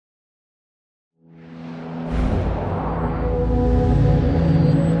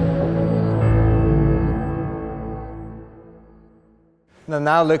And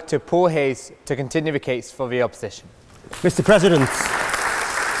I now look to Paul Hayes to continue the case for the opposition. Mr. President,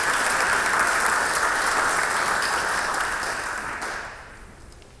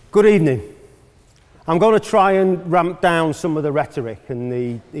 good evening. I'm going to try and ramp down some of the rhetoric and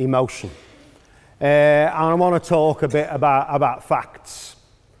the emotion. And I want to talk a bit about facts.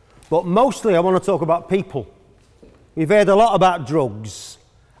 But mostly I want to talk about people. We've heard a lot about drugs.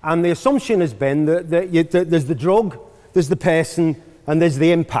 And the assumption has been that there's the drug, there's the person, and there's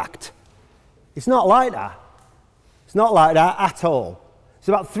the impact. It's not like that. It's not like that at all. It's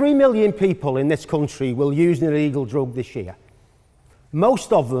about 3 million people in this country will use an illegal drug this year.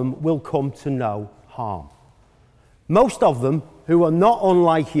 Most of them will come to no harm. Most of them, who are not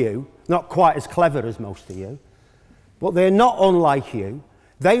unlike you, not quite as clever as most of you, but they're not unlike you,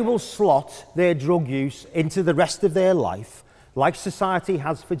 they will slot their drug use into the rest of their life, like society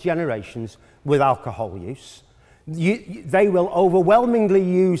has for generations with alcohol use. They will overwhelmingly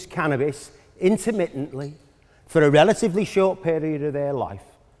use cannabis intermittently for a relatively short period of their life,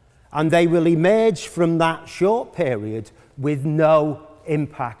 and they will emerge from that short period with no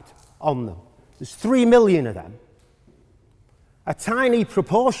impact on them. There's 3 million of them. A tiny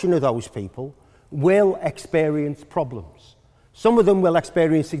proportion of those people will experience problems. Some of them will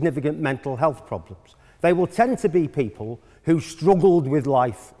experience significant mental health problems. They will tend to be people who struggled with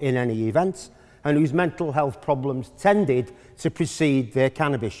life in any event and whose mental health problems tended to precede their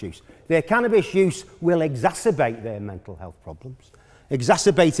cannabis use. Their cannabis use will exacerbate their mental health problems,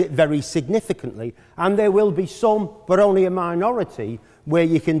 exacerbate it very significantly, and there will be some, but only a minority, where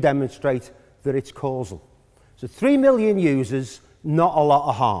you can demonstrate that it's causal. So 3 million users, not a lot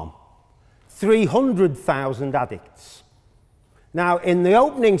of harm. 300,000 addicts. Now, in the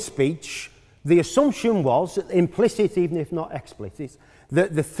opening speech, the assumption was, implicit even if not explicit,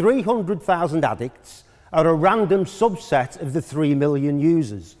 that the 300,000 addicts are a random subset of the 3 million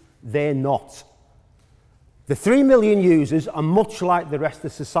users. They're not. The 3 million users are much like the rest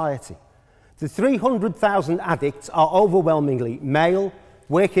of society. The 300,000 addicts are overwhelmingly male,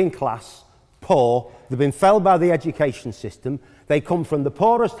 working class, poor. They've been failed by the education system. They come from the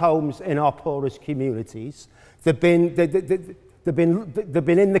poorest homes in our poorest communities. They've been in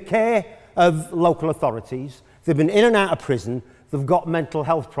the care of local authorities. They've been in and out of prison. They've got mental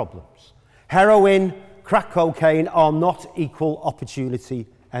health problems. Heroin, crack cocaine are not equal opportunity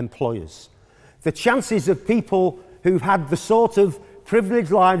employers. The chances of people who've had the sort of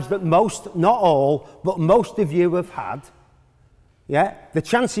privileged lives that most, not all, but most of you have had, the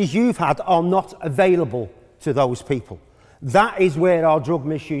chances you've had are not available to those people. That is where our drug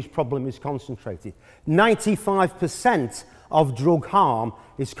misuse problem is concentrated. 95% of drug harm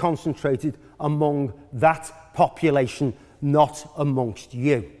is concentrated among that population, not amongst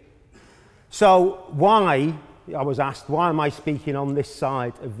you. So why, I was asked, why am I speaking on this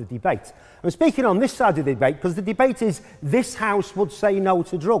side of the debate? I'm speaking on this side of the debate because the debate is this House would say no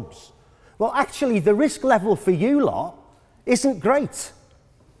to drugs. Well, actually, the risk level for you lot isn't great.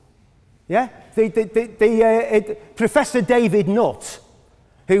 Yeah? Professor David Nutt,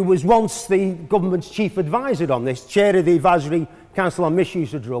 who was once the government's chief advisor on this, chair of the Advisory Council on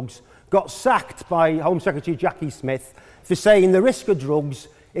Misuse of Drugs, got sacked by Home Secretary Jackie Smith for saying the risk of drugs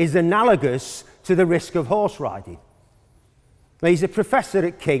is analogous to the risk of horse riding. Now, he's a professor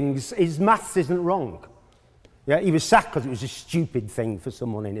at King's. His maths isn't wrong. Yeah, he was sacked because it was a stupid thing for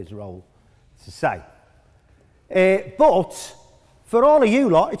someone in his role to say. But for all of you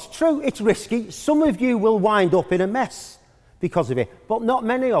lot, it's true, it's risky. Some of you will wind up in a mess because of it, but not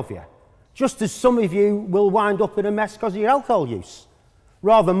many of you. Just as some of you will wind up in a mess because of your alcohol use.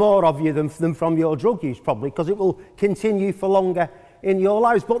 Rather more of you than from your drug use, probably, because it will continue for longer in your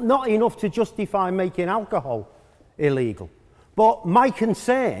lives, but not enough to justify making alcohol illegal. But my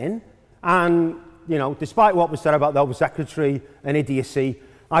concern, and you know, despite what was said about the Home Secretary and idiocy,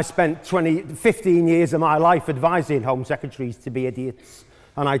 I spent 15 years of my life advising Home Secretaries to be idiots,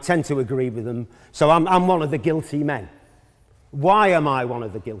 and I tend to agree with them. So I'm one of the guilty men. Why am I one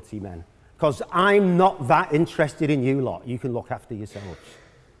of the guilty men? Because I'm not that interested in you lot. You can look after yourselves.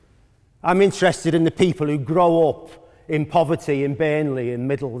 I'm interested in the people who grow up in poverty in Burnley and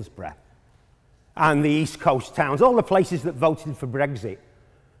Middlesbrough and the East Coast towns, all the places that voted for Brexit,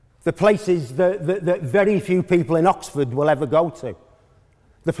 the places that very few people in Oxford will ever go to,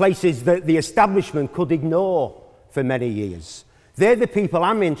 the places that the establishment could ignore for many years. They're the people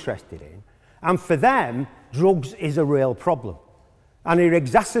I'm interested in, and for them, drugs is a real problem, and it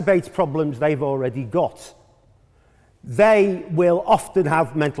exacerbates problems they've already got. They will often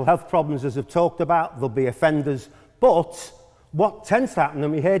have mental health problems, as I've talked about. They'll be offenders. But what tends to happen,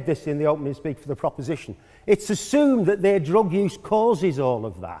 and we heard this in the opening speech for the proposition, It's assumed that their drug use causes all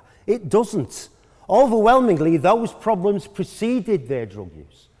of that. It doesn't. Overwhelmingly, those problems preceded their drug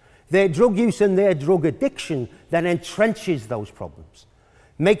use. Their drug use and their drug addiction then entrenches those problems,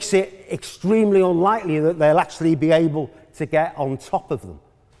 makes it extremely unlikely that they'll actually be able to get on top of them.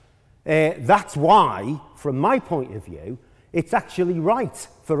 That's why, from my point of view, it's actually right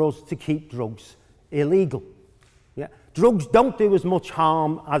for us to keep drugs illegal. Yeah? Drugs don't do as much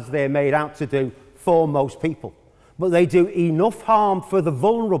harm as they're made out to do for most people, but they do enough harm for the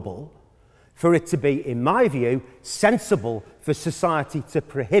vulnerable for it to be, in my view, sensible for society to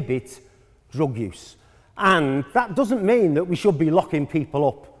prohibit drug use. And that doesn't mean that we should be locking people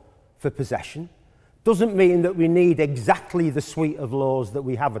up for possession. Doesn't mean that we need exactly the suite of laws that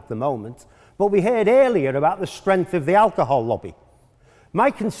we have at the moment. But we heard earlier about the strength of the alcohol lobby.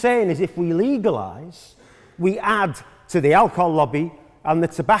 My concern is if we legalise, we add to the alcohol lobby and the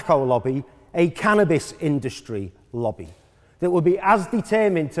tobacco lobby a cannabis industry lobby that will be as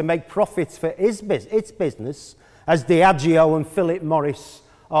determined to make profits for its business as Diageo and Philip Morris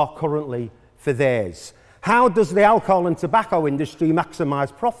are currently for theirs. How does the alcohol and tobacco industry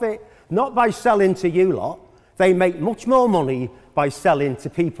maximise profit? Not by selling to you lot. They make much more money by selling to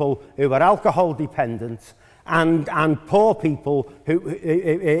people who are alcohol dependent and poor people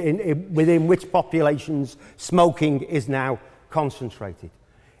within which populations smoking is now concentrated.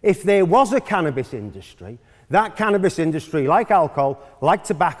 If there was a cannabis industry, that cannabis industry, like alcohol, like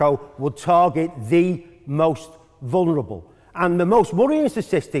tobacco, would target the most vulnerable. And the most worrying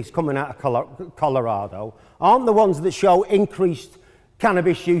statistics coming out of Colorado aren't the ones that show increased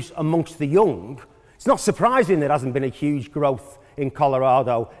cannabis use amongst the young. It's not surprising there hasn't been a huge growth in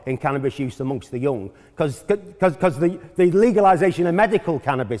Colorado in cannabis use amongst the young, because the legalization of medical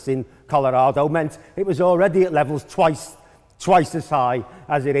cannabis in Colorado meant it was already at levels twice as high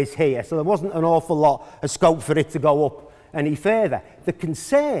as it is here. So there wasn't an awful lot of scope for it to go up any further. The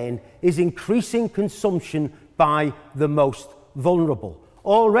concern is increasing consumption by the most vulnerable.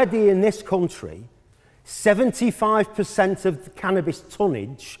 Already in this country, 75% of the cannabis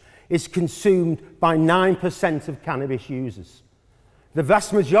tonnage is consumed by 9% of cannabis users. The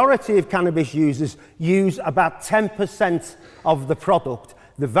vast majority of cannabis users use about 10% of the product.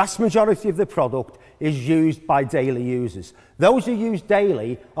 The vast majority of the product is used by daily users. Those who use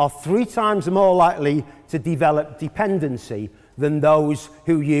daily are 3 times more likely to develop dependency than those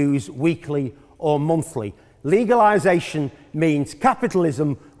who use weekly or monthly. Legalisation means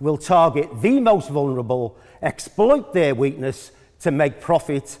capitalism will target the most vulnerable, exploit their weakness to make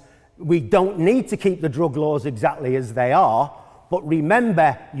profit. We don't need to keep the drug laws exactly as they are, but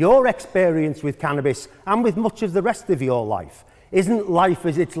remember your experience with cannabis and with much of the rest of your life isn't life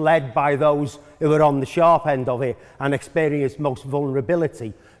as it's led by those who are on the sharp end of it and experience most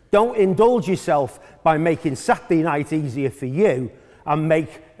vulnerability. Don't indulge yourself by making Saturday night easier for you and make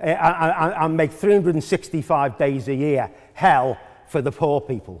 365 days a year hell for the poor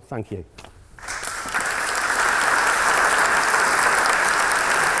people. Thank you.